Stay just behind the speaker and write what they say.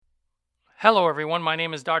Hello, everyone. My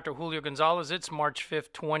name is Dr. Julio Gonzalez. It's March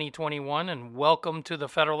 5th, 2021, and welcome to the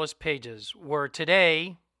Federalist Pages, where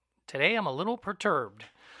today I'm a little perturbed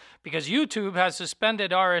because YouTube has suspended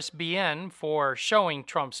RSBN for showing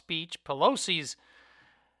Trump's speech. Pelosi's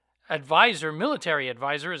military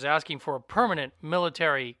advisor, is asking for a permanent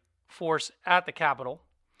military force at the Capitol.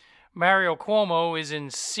 Mario Cuomo is in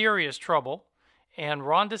serious trouble, and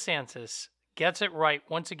Ron DeSantis gets it right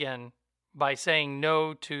once again by saying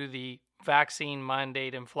no to the vaccine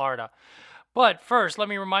mandate in Florida. But first, let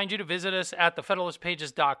me remind you to visit us at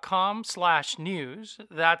thefederalistpages.com/news.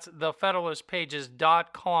 That's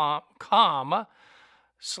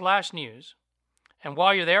thefederalistpages.com/news. And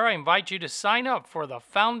while you're there, I invite you to sign up for the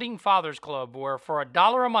Founding Fathers Club, where for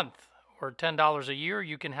 $1 a month or $10 a year,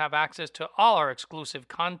 you can have access to all our exclusive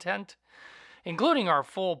content, including our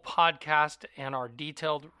full podcast and our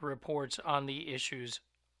detailed reports on the issues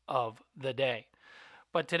of the day.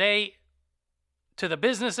 But today, to the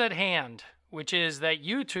business at hand, which is that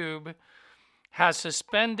YouTube has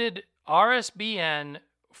suspended RSBN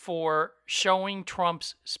for showing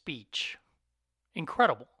Trump's speech.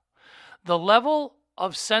 Incredible. The level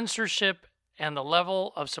of censorship and the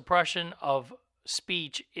level of suppression of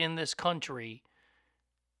speech in this country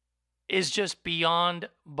is just beyond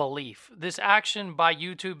belief. This action by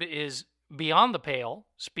YouTube is beyond the pale,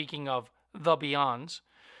 speaking of the beyonds.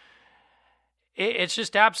 It's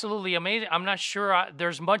just absolutely amazing. I'm not sure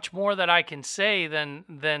there's much more that I can say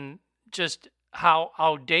than just how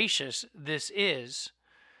audacious this is.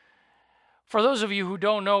 For those of you who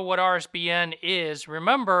don't know what RSBN is,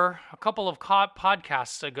 remember a couple of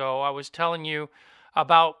podcasts ago, I was telling you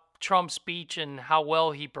about Trump's speech and how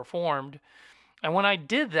well he performed. And when I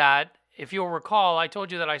did that, if you'll recall, I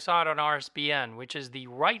told you that I saw it on RSBN, which is the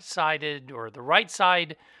right-sided or the right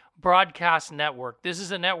side broadcast network. This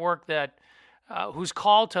is a network that whose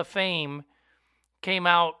call to fame came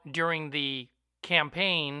out during the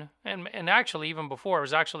campaign, and actually even before. It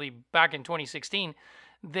was actually back in 2016.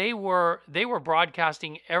 They were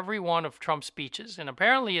broadcasting every one of Trump's speeches, and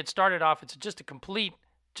apparently it started off. It's just a complete,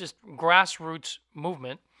 just grassroots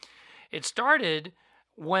movement. It started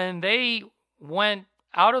when they went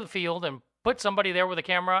out of the field and put somebody there with a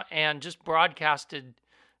camera and just broadcasted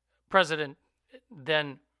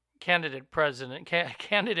candidate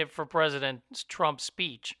for president Trump's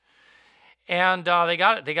speech, and they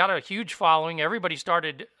got a huge following. Everybody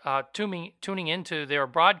started tuning into their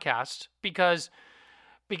broadcasts because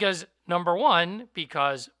number one,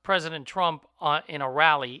 because President Trump in a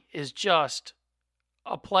rally is just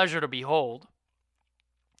a pleasure to behold.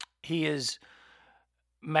 He is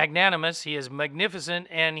magnanimous, he is magnificent,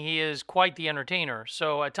 and he is quite the entertainer.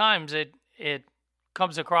 So at times it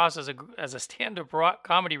comes across as a stand-up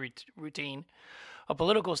comedy routine, a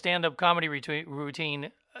political stand-up comedy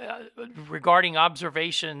routine regarding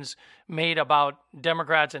observations made about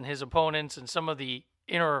Democrats and his opponents and some of the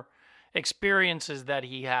inner experiences that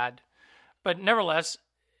he had. But nevertheless,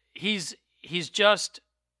 he's just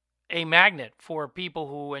a magnet for people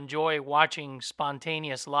who enjoy watching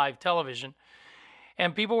spontaneous live television.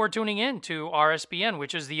 And people were tuning in to RSBN,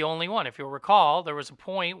 which is the only one. If you'll recall, there was a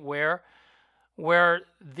point where a lot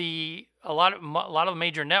of the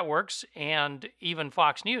major networks and even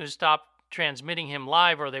Fox News stopped transmitting him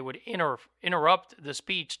live, or they would interrupt the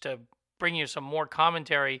speech to bring you some more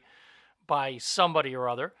commentary by somebody or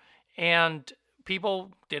other. And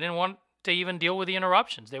people didn't want to even deal with the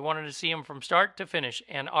interruptions. They wanted to see him from start to finish,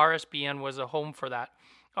 and RSBN was a home for that.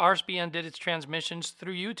 RSBN did its transmissions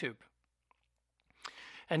through YouTube.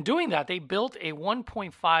 And doing that, they built a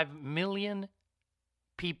 1.5 million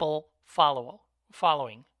people following.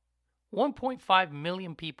 1.5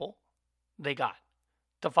 million people they got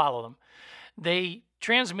to follow them. They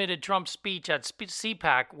transmitted Trump's speech at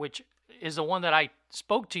CPAC, which is the one that I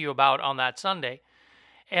spoke to you about on that Sunday.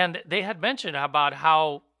 And they had mentioned about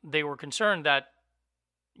how they were concerned that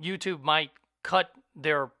YouTube might cut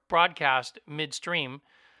their broadcast midstream.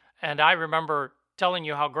 And I remember telling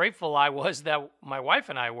you how grateful I was that my wife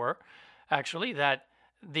and I were, actually, that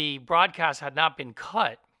the broadcast had not been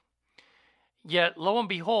cut. Yet, lo and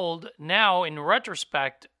behold, now in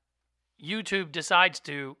retrospect, YouTube decides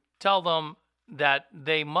to tell them that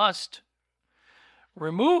they must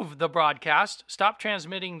remove the broadcast, stop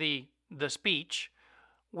transmitting the speech,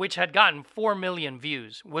 which had gotten 4 million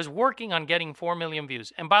views, was working on getting 4 million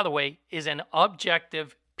views. And by the way, is an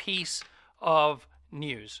objective piece of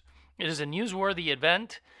news. It is a newsworthy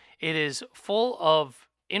event. It is full of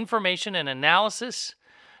information and analysis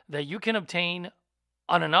that you can obtain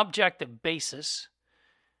on an objective basis.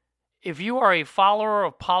 If you are a follower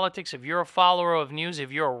of politics, if you're a follower of news,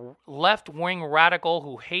 if you're a left-wing radical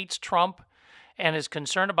who hates Trump and is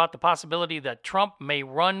concerned about the possibility that Trump may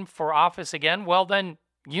run for office again, well, then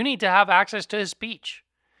you need to have access to his speech.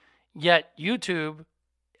 Yet YouTube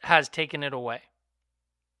has taken it away.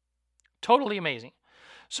 Totally amazing.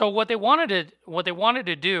 So what they wanted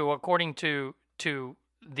to do, according to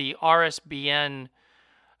the RSBN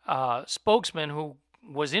spokesman who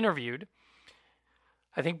was interviewed,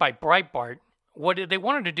 I think by Breitbart, what they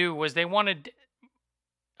wanted to do was they wanted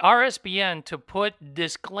RSBN to put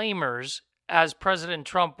disclaimers as President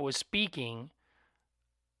Trump was speaking,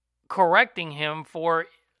 correcting him for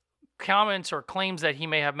comments or claims that he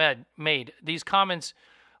may have made. These comments,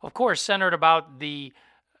 of course, centered about the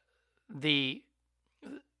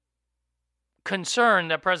concern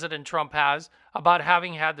that President Trump has about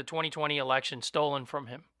having had the 2020 election stolen from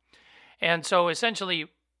him. And so essentially,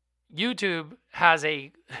 YouTube has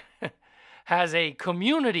a has a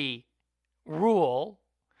community rule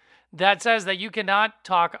that says that you cannot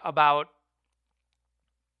talk about,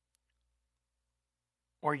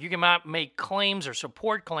 or you cannot make claims or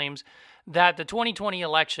support claims that the 2020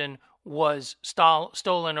 election was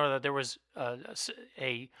stolen, or that there was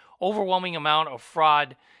a overwhelming amount of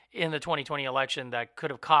fraud in the 2020 election that could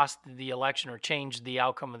have cost the election or changed the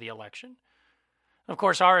outcome of the election. Of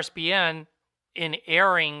course, RSBN, in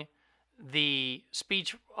airing the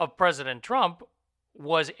speech of President Trump,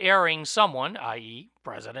 was airing someone, i.e.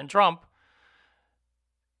 President Trump,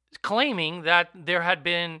 claiming that there had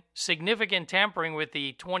been significant tampering with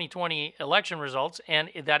the 2020 election results and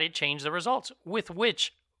that it changed the results, with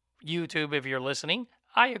which, YouTube, if you're listening,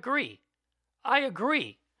 I agree.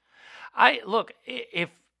 Look,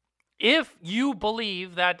 if you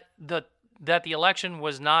believe that the election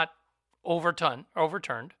was not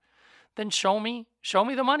overturned, then show me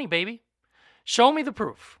the money, baby. Show me the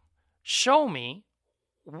proof. Show me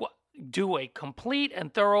do a complete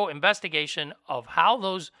and thorough investigation of how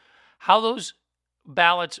those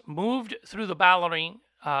ballots moved through the balloting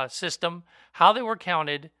system, how they were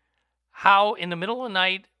counted, how in the middle of the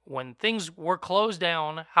night when things were closed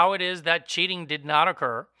down, how it is that cheating did not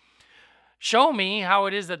occur. Show me how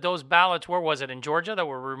it is that those ballots, where was it, in Georgia, that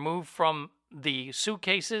were removed from the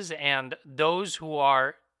suitcases, and those who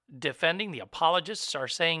are defending, the apologists, are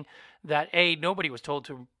saying that A, nobody was told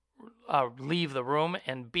to leave the room,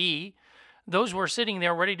 and B, those were sitting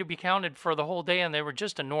there ready to be counted for the whole day, and they were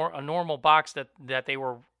just a normal box that they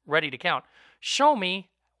were ready to count. Show me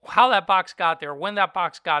how that box got there, when that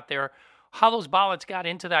box got there, how those ballots got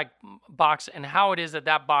into that box, and how it is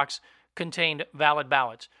that box contained valid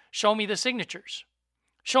ballots. Show me the signatures.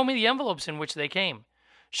 Show me the envelopes in which they came.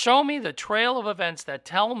 Show me the trail of events that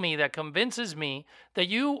convinces me that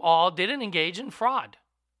you all didn't engage in fraud.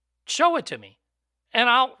 Show it to me. And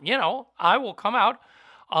I will come out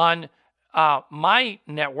on my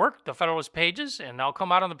network, the Federalist Pages, and I'll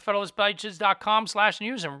come out on the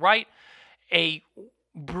federalistpages.com/news and write a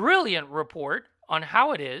brilliant report on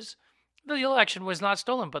how it is the election was not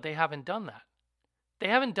stolen, but they haven't done that. They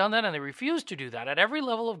haven't done that, and they refuse to do that at every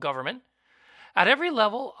level of government. At every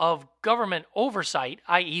level of government oversight,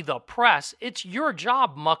 i.e. the press. It's your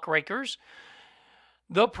job, muckrakers.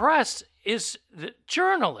 The press is the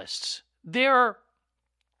journalists. Their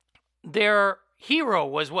hero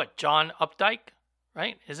was what? John Updike,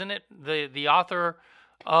 right? Isn't it? The author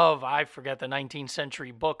of, I forget the 19th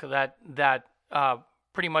century book that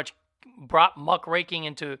pretty much brought muckraking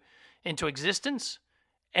into existence.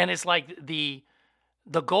 And it's like the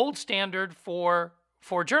gold standard for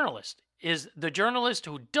journalists is the journalist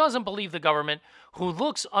who doesn't believe the government, who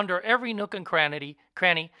looks under every nook and cranny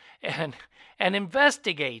and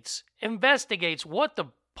investigates what the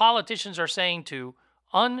politicians are saying to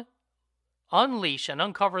unleash and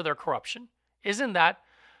uncover their corruption. Isn't that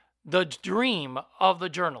the dream of the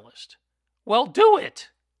journalist? Well, do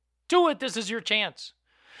it. Do it. This is your chance.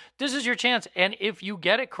 This is your chance. And if you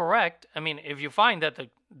get it correct, I mean, if you find that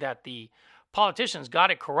the politicians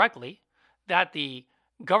got it correctly, that the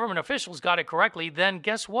government officials got it correctly, then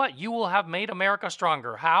guess what? You will have made America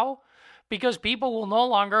stronger. How? Because people will no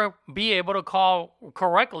longer be able to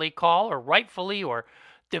correctly call, or rightfully or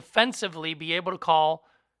defensively be able to call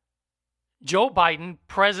Joe Biden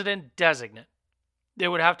president designate. They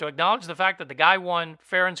would have to acknowledge the fact that the guy won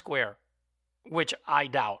fair and square, which I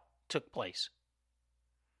doubt took place.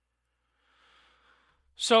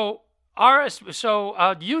 So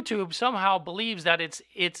YouTube somehow believes that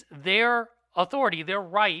it's their authority, their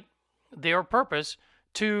right, their purpose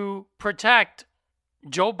to protect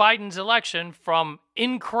Joe Biden's election from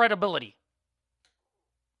incredibility.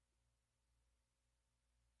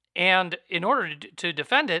 And in order to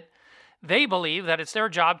defend it, they believe that it's their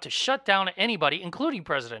job to shut down anybody, including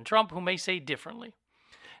President Trump, who may say differently.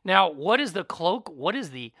 Now, what is the cloak? What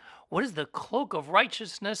is the cloak of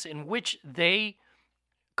righteousness in which they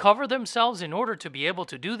cover themselves in order to be able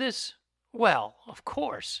to do this? Well, of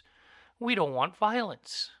course, we don't want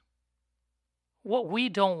violence. What we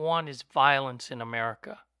don't want is violence in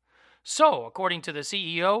America. So, according to the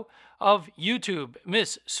CEO of YouTube,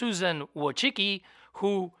 Miss Susan Wojcicki,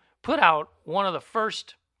 who put out one of the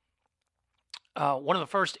first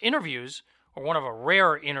interviews, or one of the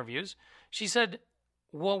rare interviews, she said,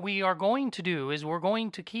 "What we are going to do is we're going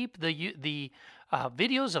to keep the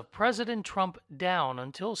videos of President Trump down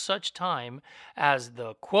until such time as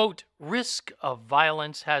the, quote, risk of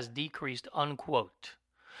violence has decreased," unquote.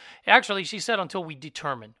 Actually, she said until we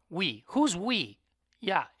determine. We. Who's we?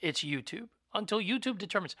 Yeah, it's YouTube. Until YouTube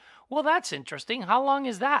determines. Well, that's interesting. How long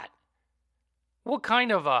is that? What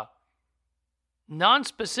kind of a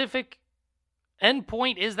non-specific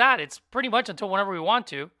endpoint is that? It's pretty much until whenever we want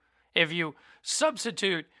to. If you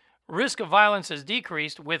substitute risk of violence has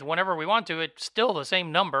decreased with whenever we want to, it's still the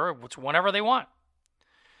same number. It's whenever they want.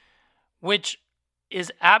 Which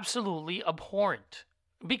is absolutely abhorrent.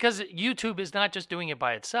 Because YouTube is not just doing it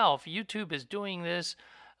by itself. YouTube is doing this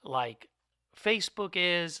like Facebook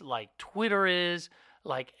is, like Twitter is,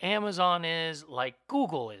 like Amazon is, like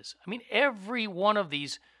Google is. I mean, every one of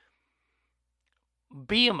these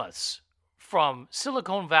behemoths from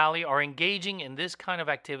Silicon Valley are engaging in this kind of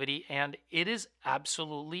activity, and it is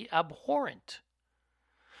absolutely abhorrent.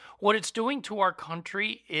 What it's doing to our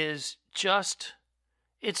country is just,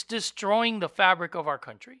 it's destroying the fabric of our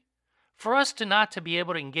country. For us to not to be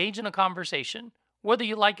able to engage in a conversation, whether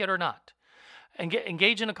you like it or not, and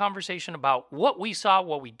engage in a conversation about what we saw,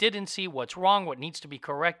 what we didn't see, what's wrong, what needs to be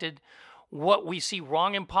corrected, what we see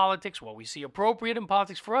wrong in politics, what we see appropriate in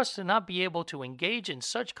politics, for us to not be able to engage in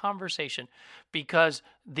such conversation because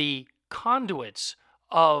the conduits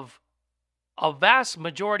of a vast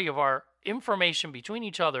majority of our information between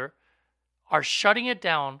each other are shutting it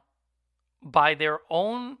down by their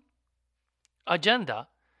own agenda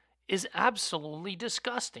is absolutely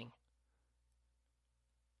disgusting.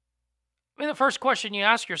 I mean, the first question you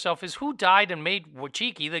ask yourself is, who died and made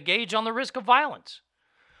Wojcicki the gauge on the risk of violence?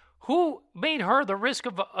 Who made her the risk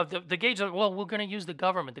of the gauge of, well, we're going to use the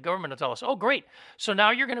government. The government will tell us, oh, great. So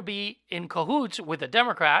now you're going to be in cahoots with the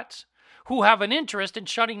Democrats who have an interest in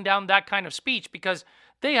shutting down that kind of speech because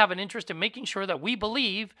they have an interest in making sure that we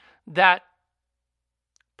believe that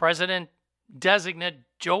President-designate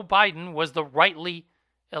Joe Biden was the rightly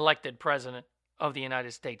elected president of the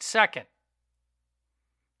United States. Second,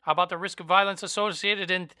 how about the risk of violence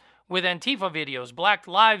associated with Antifa videos, Black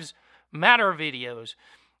Lives Matter videos,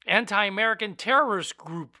 anti-American terrorist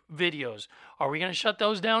group videos? Are we going to shut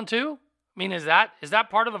those down too? I mean, is that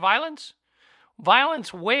part of the violence?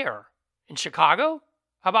 Violence where? In Chicago?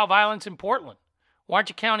 How about violence in Portland? Why aren't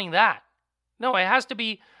you counting that? No, it has to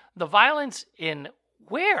be the violence in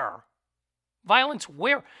where? Violence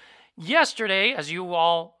where? Yesterday, as you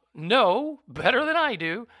all know better than I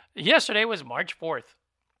do, yesterday was March 4th.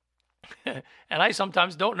 And I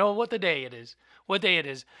sometimes don't know what day it is. But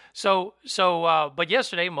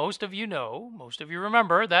yesterday, most of you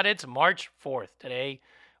remember that it's March 4th. Today,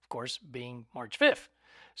 of course, being March 5th.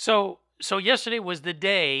 So yesterday was the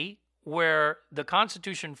day where the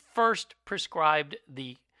Constitution first prescribed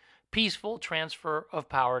the peaceful transfer of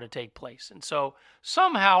power to take place. And so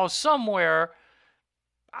somehow, somewhere,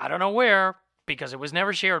 I don't know where, because it was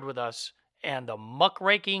never shared with us, and the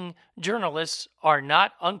muckraking journalists are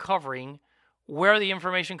not uncovering where the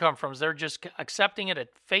information comes from. They're just accepting it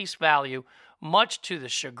at face value, much to the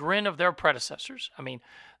chagrin of their predecessors. I mean,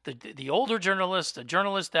 the older journalists, the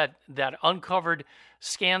journalists that uncovered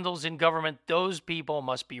scandals in government, those people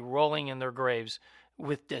must be rolling in their graves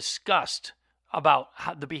with disgust about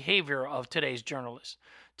the behavior of today's journalists.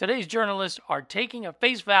 Today's journalists are taking at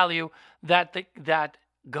face value that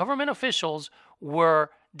government officials were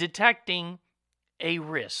detecting a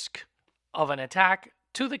risk of an attack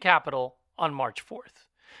to the Capitol on March 4th.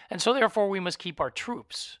 And so therefore we must keep our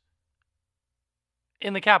troops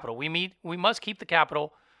in the Capitol. We must keep the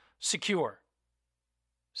Capitol secure.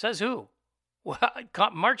 Says who? Well,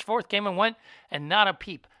 March 4th came and went and not a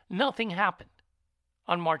peep. Nothing happened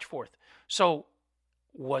on March 4th. So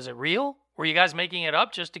was it real? Were you guys making it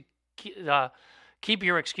up just to keep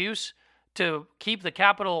your excuse to keep the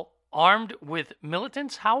Capitol armed with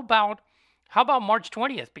militants? How about March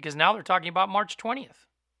 20th? Because now they're talking about March 20th.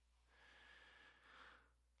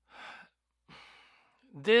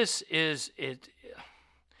 This is it.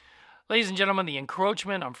 Ladies and gentlemen, the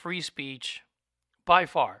encroachment on free speech, by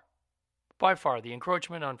far, the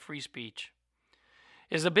encroachment on free speech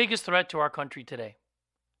is the biggest threat to our country today.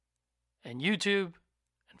 And YouTube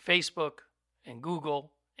and Facebook and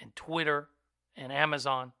Google and Twitter and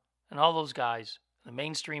Amazon and all those guys, the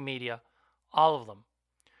mainstream media, all of them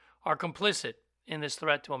are complicit in this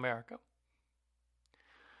threat to America.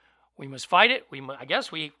 We must fight it. I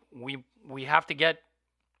guess we have to get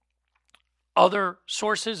other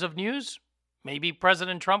sources of news. Maybe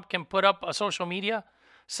President Trump can put up a social media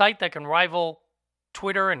site that can rival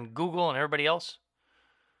Twitter and Google and everybody else.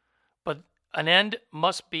 But an end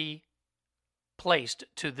must be placed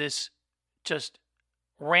to this just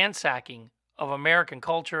ransacking of American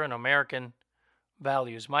culture and American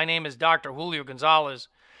values. My name is Dr. Julio Gonzalez.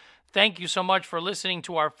 Thank you so much for listening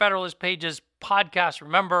to our Federalist Pages podcast.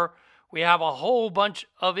 Remember, we have a whole bunch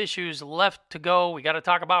of issues left to go. We got to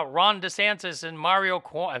talk about Ron DeSantis and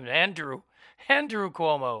Andrew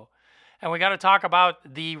Cuomo. And we got to talk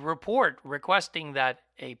about the report requesting that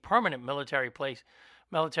a permanent military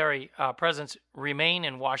presence remain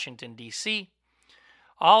in Washington, D.C.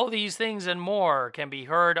 All these things and more can be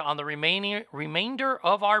heard on the remainder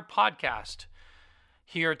of our podcast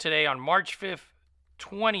here today on March 5th,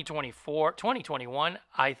 2021.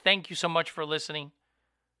 I thank you so much for listening.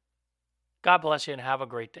 God bless you and have a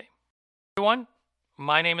great day. Everyone,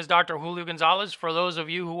 my name is Dr. Julio Gonzalez. For those of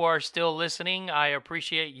you who are still listening, I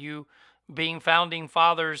appreciate you being Founding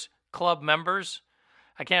Fathers Club members.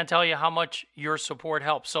 I can't tell you how much your support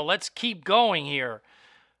helps. So let's keep going here.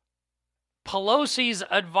 Pelosi's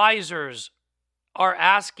advisors are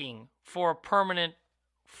asking for a permanent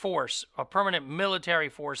force, a permanent military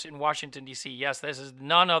force in Washington, D.C. Yes, this is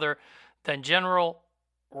none other than General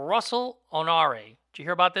Russell Honoré. Did you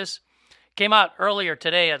hear about this? Came out earlier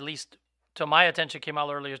today, at least to my attention, came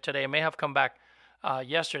out earlier today. It may have come back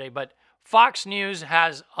yesterday, but Fox News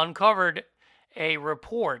has uncovered a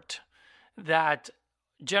report that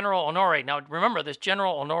General Honoré, now remember, this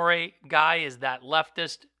General Honoré guy is that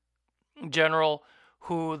leftist general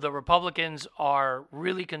who the Republicans are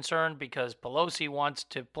really concerned because Pelosi wants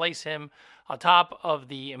to place him atop of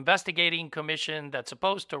the investigating commission that's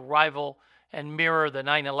supposed to rival and mirror the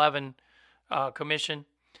 9/11 commission.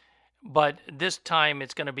 But this time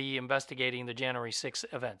it's going to be investigating the January 6th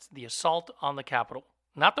events, the assault on the Capitol.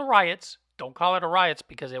 Not the riots. Don't call it a riot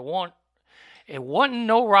because it wasn't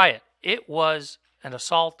no riot. It was an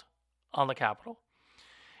assault on the Capitol.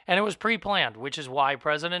 And it was pre-planned, which is why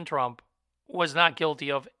President Trump was not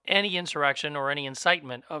guilty of any insurrection or any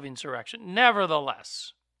incitement of insurrection.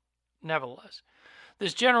 Nevertheless,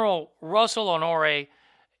 this General Russell Honoré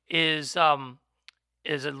is a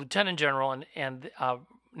lieutenant general, and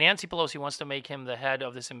Nancy Pelosi wants to make him the head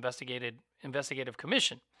of this investigative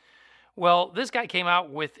commission. Well, this guy came out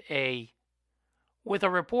with a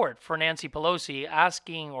report for Nancy Pelosi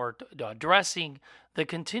asking or addressing the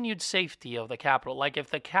continued safety of the Capitol. Like if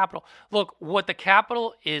the Capitol, look, what the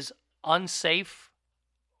Capitol is unsafe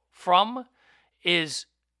from is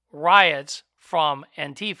riots from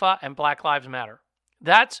Antifa and Black Lives Matter.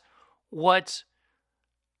 That's what's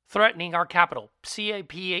threatening our Capitol.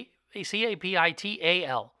 C-A-P-I-T-A-L.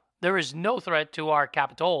 There is no threat to our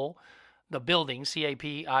Capitol, the building,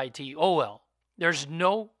 C-A-P-I-T-O-L. There's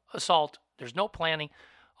no assault. There's no planning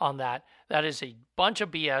on that. That is a bunch of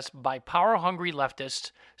BS by power-hungry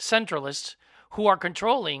leftists, centralists, who are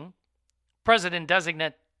controlling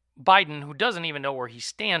President-designate Biden, who doesn't even know where he's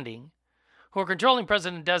standing, who are controlling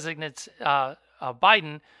President-designate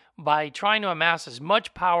Biden by trying to amass as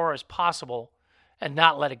much power as possible and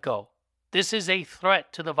not let it go. This is a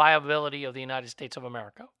threat to the viability of the United States of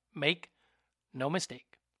America. Make no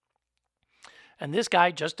mistake. And this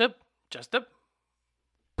guy, just to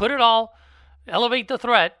put it all, elevate the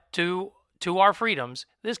threat to our freedoms,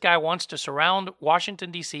 this guy wants to surround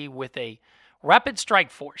Washington, D.C. with a rapid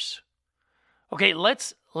strike force. Okay,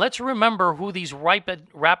 let's remember who these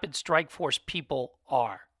rapid strike force people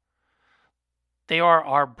are. They are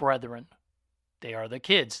our brethren. They are the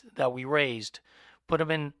kids that we raised, put them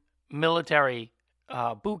in military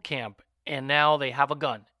boot camp, and now they have a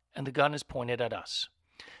gun, and the gun is pointed at us.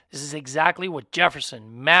 This is exactly what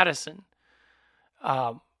Jefferson, Madison,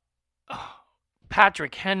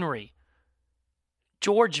 Patrick Henry,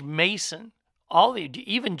 George Mason,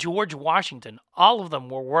 even George Washington, all of them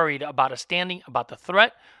were worried about the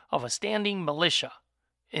threat of a standing militia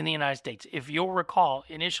in the United States. If you'll recall,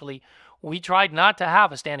 initially we tried not to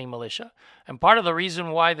have a standing militia, and part of the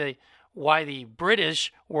reason why the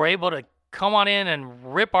British were able to come on in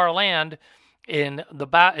and rip our land in the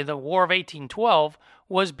War of 1812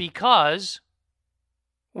 was because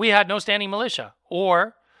we had no standing militia,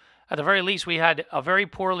 or at the very least we had a very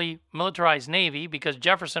poorly militarized navy because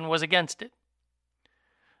Jefferson was against it.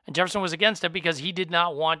 And Jefferson was against it because he did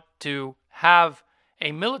not want to have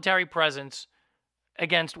a military presence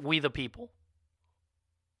against we the people.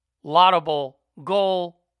 Laudable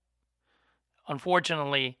goal.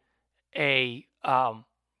 Unfortunately, a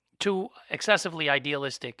too excessively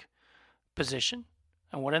idealistic position.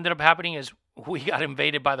 And what ended up happening is we got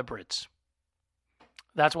invaded by the Brits.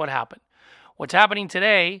 That's what happened. What's happening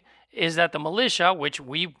today is that the militia, which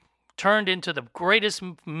we turned into the greatest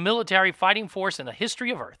military fighting force in the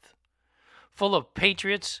history of Earth, full of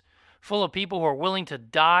patriots, full of people who are willing to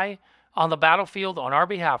die on the battlefield on our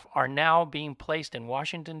behalf, are now being placed in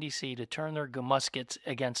Washington, D.C. to turn their muskets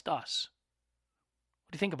against us.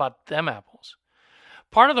 What do you think about them apples?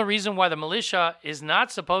 Part of the reason why the militia is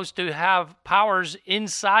not supposed to have powers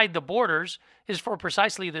inside the borders is for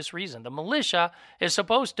precisely this reason. The militia is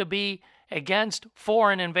supposed to be against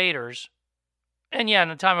foreign invaders, and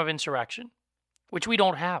in a time of insurrection, which we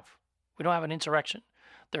don't have. We don't have an insurrection.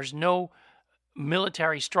 There's no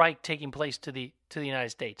military strike taking place to the United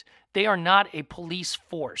States. They are not a police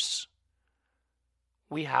force.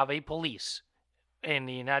 We have a police. In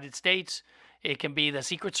the United States, it can be the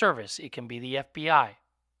Secret Service. It can be the FBI.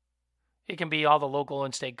 It can be all the local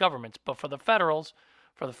and state governments. But for the federals,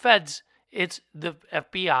 for the feds, it's the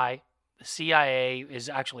FBI, the CIA is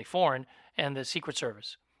actually foreign, and the Secret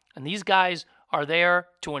Service. And these guys are there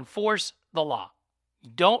to enforce the law.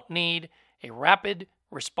 You don't need a rapid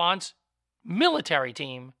response military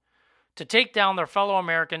team to take down their fellow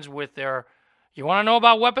Americans with their, you want to know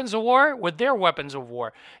about weapons of war? With their weapons of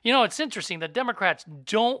war. You know, it's interesting. The Democrats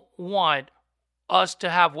don't want us to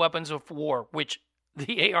have weapons of war, which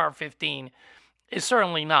the AR-15 is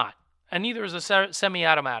certainly not. And neither is a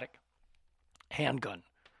semi-automatic handgun.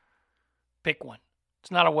 Pick one.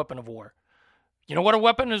 It's not a weapon of war. You know what a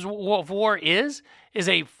weapon of war is? Is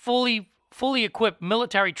a fully equipped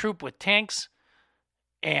military troop with tanks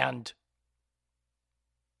and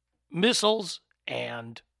missiles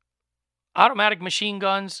and automatic machine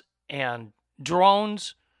guns and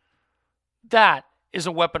drones. That is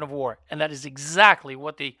a weapon of war. And that is exactly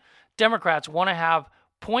what the Democrats want to have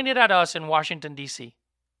pointed at us in Washington, D.C.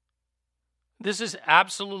 This is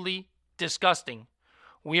absolutely disgusting.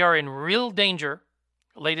 We are in real danger,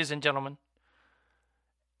 ladies and gentlemen.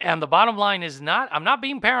 And the bottom line is I'm not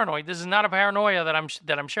being paranoid. This is not a paranoia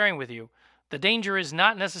that I'm sharing with you. The danger is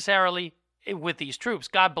not necessarily with these troops.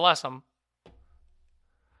 God bless them.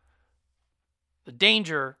 The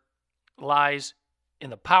danger lies in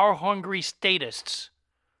the power-hungry statists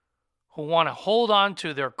who want to hold on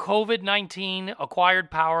to their COVID-19 acquired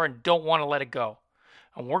power and don't want to let it go.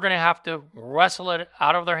 And we're going to have to wrestle it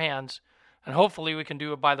out of their hands, and hopefully we can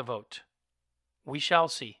do it by the vote. We shall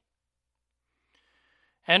see.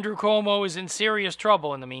 Andrew Cuomo is in serious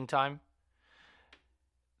trouble in the meantime.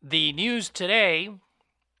 The news today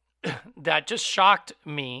that just shocked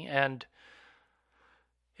me and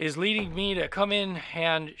is leading me to come in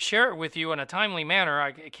and share it with you in a timely manner.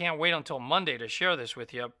 I can't wait until Monday to share this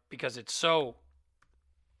with you because it's so,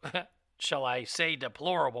 shall I say,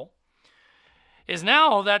 deplorable. Is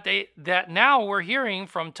now that now we're hearing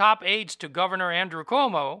from top aides to Governor Andrew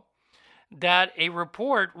Cuomo that a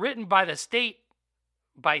report written by state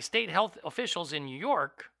health officials in New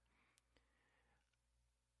York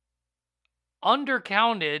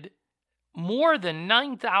undercounted more than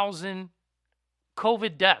 9,000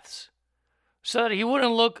 COVID deaths so that he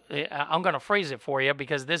wouldn't look, I'm going to phrase it for you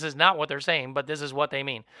because this is not what they're saying, but this is what they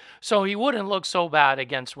mean. So he wouldn't look so bad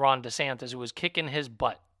against Ron DeSantis, who was kicking his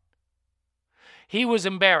butt. He was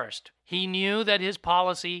embarrassed. He knew that his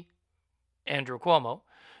policy, Andrew Cuomo,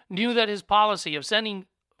 knew that his policy of sending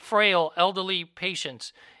frail, elderly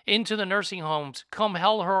patients into the nursing homes come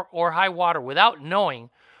hell or high water without knowing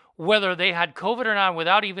whether they had COVID or not,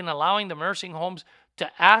 without even allowing the nursing homes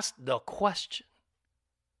to ask the question.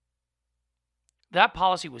 That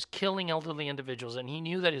policy was killing elderly individuals, and he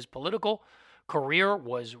knew that his political career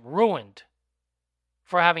was ruined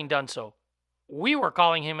for having done so. We were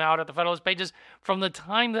calling him out at the Federalist Pages from the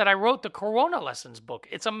time that I wrote the Corona Lessons book.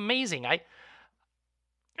 It's amazing. I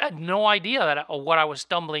had no idea what I was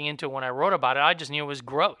stumbling into when I wrote about it. I just knew it was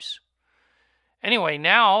gross. Anyway,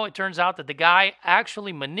 now it turns out that the guy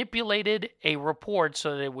actually manipulated a report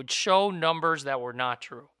so that it would show numbers that were not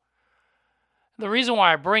true. The reason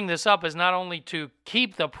why I bring this up is not only to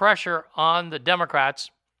keep the pressure on the Democrats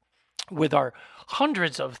with our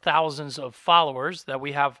hundreds of thousands of followers that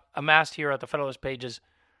we have amassed here at the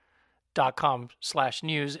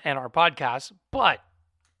federalistpages.com/news and our podcast, but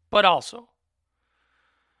also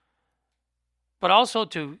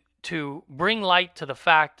to bring light to the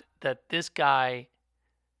fact that this guy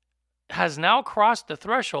has now crossed the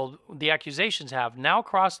threshold, the accusations have now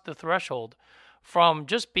crossed the threshold from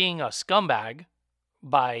just being a scumbag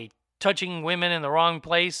by touching women in the wrong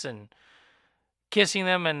place and kissing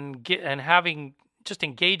them and having just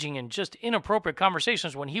engaging in just inappropriate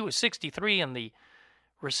conversations when he was 63 and the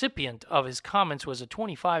recipient of his comments was a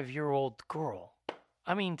 25-year-old girl.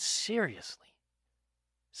 I mean, seriously.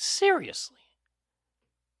 Seriously.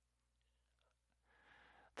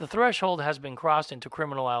 The threshold has been crossed into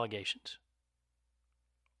criminal allegations.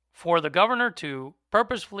 For the governor to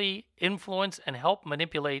purposefully influence and help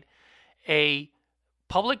manipulate a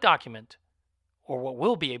public document, or what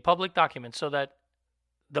will be a public document, so that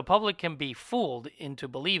the public can be fooled into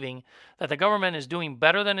believing that the government is doing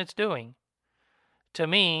better than it's doing, to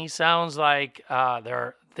me sounds like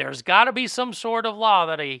there's got to be some sort of law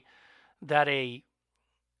that a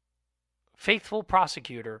faithful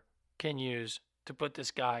prosecutor can use to put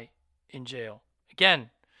this guy in jail. Again,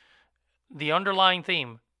 the underlying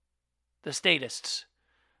theme, the statists,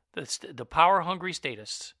 the power-hungry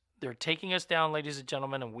statists, they're taking us down, ladies and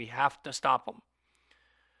gentlemen, and we have to stop them.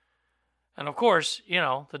 And of course,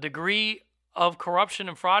 the degree of corruption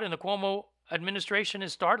and fraud in the Cuomo administration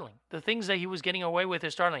is startling. The things that he was getting away with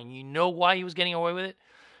is startling. You know why he was getting away with it?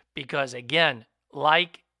 Because, again,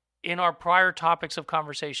 like in our prior topics of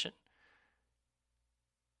conversation,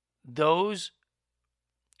 those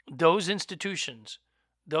institutions,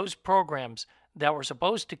 those programs that were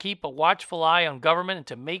supposed to keep a watchful eye on government and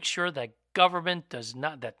to make sure that government does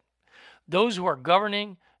not, that those who are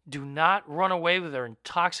governing do not run away with their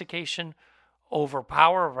intoxication over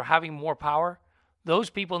power, over having more power, those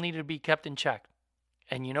people needed to be kept in check.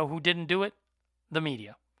 And you know who didn't do it? The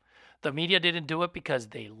media. The media didn't do it because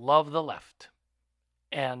they love the left.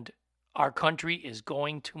 And our country is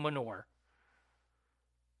going to manure.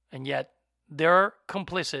 And yet, they're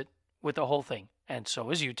complicit with the whole thing. And so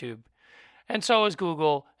is YouTube. And so is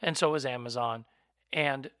Google. And so is Amazon.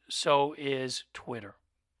 And so is Twitter.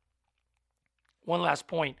 One last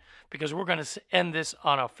point, because we're going to end this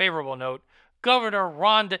on a favorable note.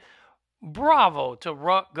 Bravo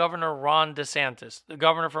to Governor Ron DeSantis, the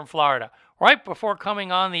governor from Florida. Right before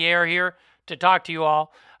coming on the air here to talk to you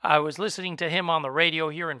all, I was listening to him on the radio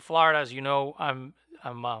here in Florida. As you know, I'm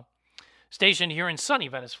stationed here in sunny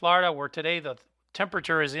Venice, Florida, where today the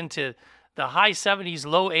temperature is into the high 70s,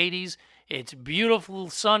 low 80s. It's beautiful,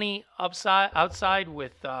 sunny outside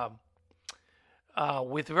with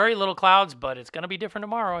very little clouds, but it's going to be different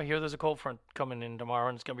tomorrow. I hear there's a cold front coming in tomorrow,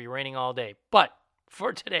 and it's going to be raining all day. But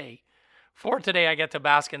for today, I get to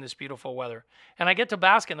bask in this beautiful weather. And I get to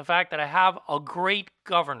bask in the fact that I have a great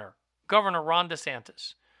governor, Governor Ron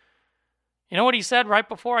DeSantis. You know what he said right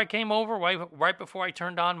before I came over, right before I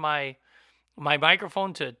turned on my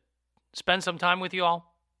microphone to spend some time with you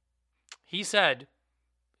all? He said,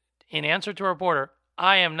 in answer to a reporter,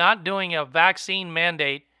 I am not doing a vaccine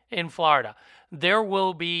mandate in Florida. There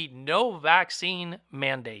will be no vaccine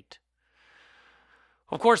mandate.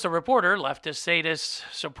 Of course, the reporter, leftist, sadist,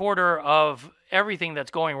 supporter of everything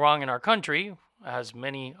that's going wrong in our country, as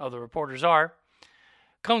many of the reporters are,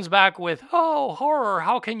 comes back with, oh, horror,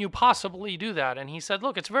 how can you possibly do that? And he said,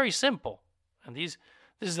 look, it's very simple. And this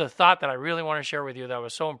is the thought that I really want to share with you that I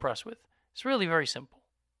was so impressed with. It's really very simple.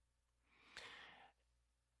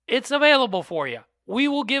 It's available for you. We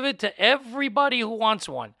will give it to everybody who wants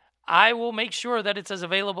one. I will make sure that it's as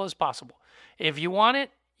available as possible. If you want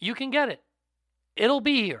it, you can get it. It'll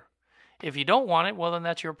be here. If you don't want it, well, then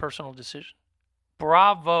that's your personal decision.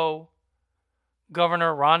 Bravo,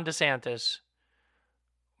 Governor Ron DeSantis.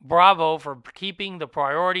 Bravo for keeping the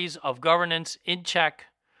priorities of governance in check,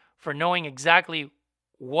 for knowing exactly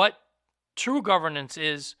what true governance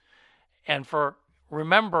is, and for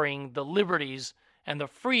remembering the liberties and the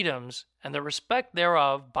freedoms and the respect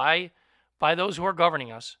thereof by those who are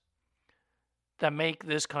governing us that make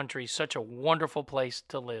this country such a wonderful place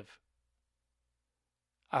to live.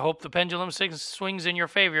 I hope the pendulum swings in your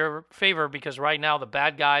favor because right now the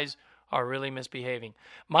bad guys are really misbehaving.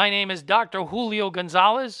 My name is Dr. Julio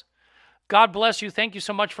Gonzalez. God bless you. Thank you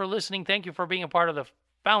so much for listening. Thank you for being a part of the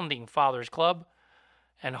Founding Fathers Club.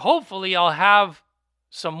 And hopefully I'll have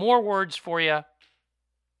some more words for you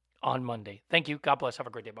on Monday. Thank you. God bless. Have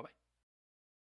a great day. Bye-bye.